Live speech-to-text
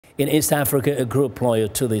In East Africa, a group loyal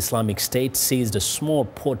to the Islamic State seized a small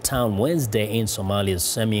port town Wednesday in Somalia's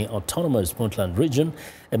semi-autonomous Puntland region,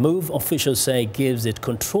 a move officials say gives it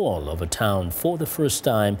control of a town for the first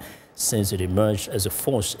time since it emerged as a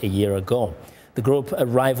force a year ago. The group, a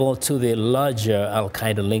rival to the larger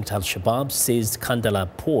Al-Qaeda-linked Al-Shabaab, seized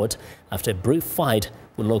Qandala port after a brief fight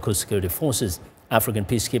with local security forces. African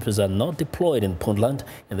peacekeepers are not deployed in Puntland,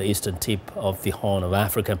 in the eastern tip of the Horn of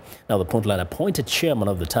Africa. Now, the Puntland appointed chairman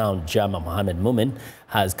of the town, Mohamed Olad,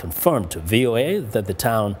 has confirmed to VOA that the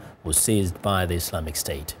town was seized by the Islamic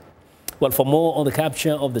State. Well, for more on the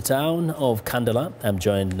capture of the town of Qandala, I'm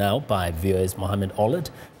joined now by VOA's Mohamed Olad.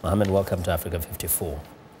 Mohamed, welcome to Africa 54.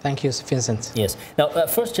 Thank you, Vincent. Yes. Now,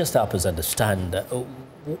 first, just help us understand,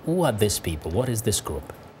 who are these people? What is this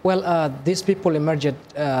group? Well, these people emerged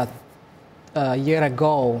a year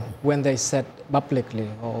ago when they said publicly,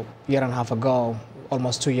 or a year and a half ago,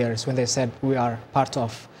 almost 2 years, when they said we are part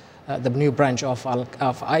of the new branch of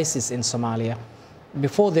ISIS in Somalia.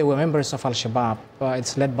 Before they were members of Al-Shabaab,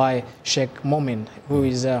 it's led by Sheikh Momin, who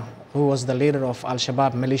was the leader of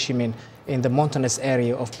Al-Shabaab militiamen in the mountainous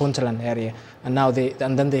area of Puntland area, and now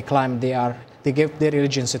then they claimed they gave their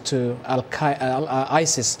allegiance to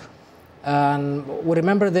ISIS. And we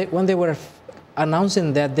remember that when they were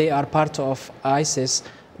announcing that they are part of ISIS,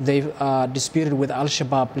 they disputed with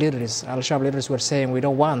Al-Shabaab leaders. Al-Shabaab leaders were saying we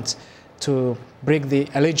don't want to break the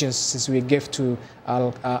allegiances we give to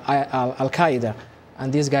Al-Qaeda,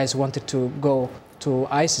 and these guys wanted to go to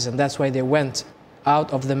ISIS, and that's why they went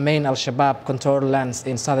out of the main Al-Shabaab controlled lands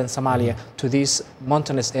in southern Somalia to this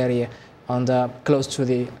mountainous area close to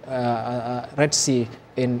the Red Sea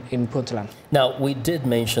in Puntland. Now, we did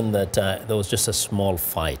mention that there was just a small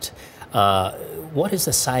fight. What is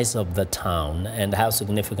the size of the town and how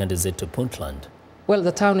significant is it to Puntland? Well,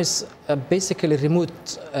 the town is basically a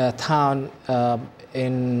remote town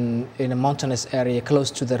in a mountainous area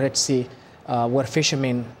close to the Red Sea, where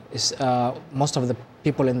fishermen most of the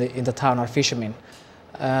people in the town are fishermen.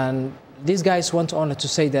 And these guys want only to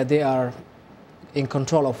say that they are in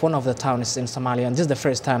control of one of the towns in Somalia, and this is the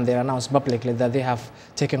first time they announced publicly that they have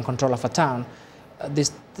taken control of a town.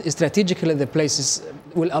 Strategically, the places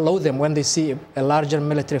will allow them, when they see a larger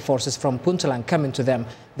military forces from Puntland coming to them,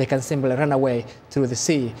 they can simply run away through the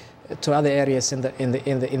sea to other areas in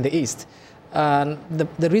the east. And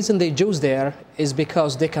the reason they choose there is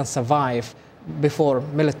because they can survive before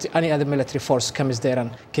any other military force comes there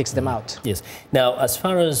and kicks them out. Yes. Now, as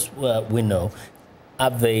far as we know,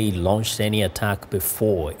 have they launched any attack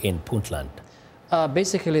before in Puntland?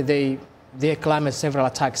 Basically, they claimed several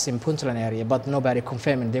attacks in Puntland area, but nobody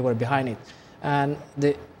confirmed they were behind it. And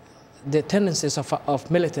the tendencies of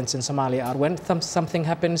militants in Somalia are when something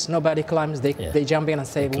happens, nobody claims, they jump in and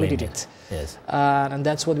say, we did it. Yes. And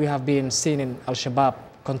that's what we have been seeing in Al-Shabaab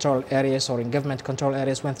control areas or in government control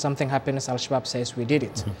areas. When something happens, Al-Shabaab says, we did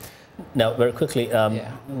it. Now, very quickly,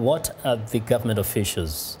 what are the government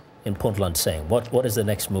officials in Puntland saying? What is the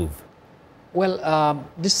next move? Well,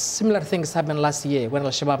 these similar things happened last year when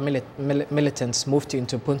Al-Shabaab militants moved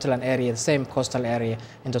into Puntland area, the same coastal area,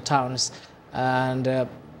 into towns. And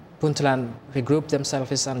Puntland regrouped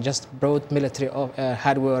themselves and just brought military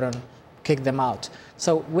hardware and kicked them out.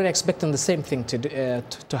 So we're expecting the same thing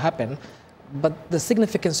to happen. But the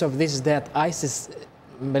significance of this is that ISIS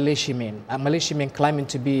militiamen claiming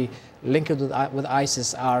to be linked with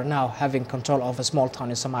ISIS are now having control of a small town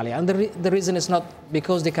in Somalia. And the reason is not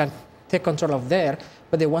because they can take control of there,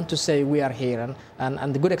 but they want to say we are here.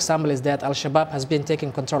 And the good example is that Al-Shabaab has been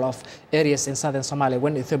taking control of areas in southern Somalia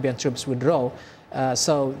when Ethiopian troops withdraw.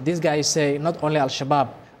 So these guys say not only Al-Shabaab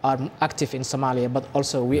are active in Somalia, but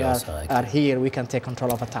also we are here, we can take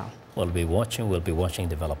control of a town. We'll be watching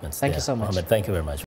developments. Thank you so much. Mohamed, thank you very much.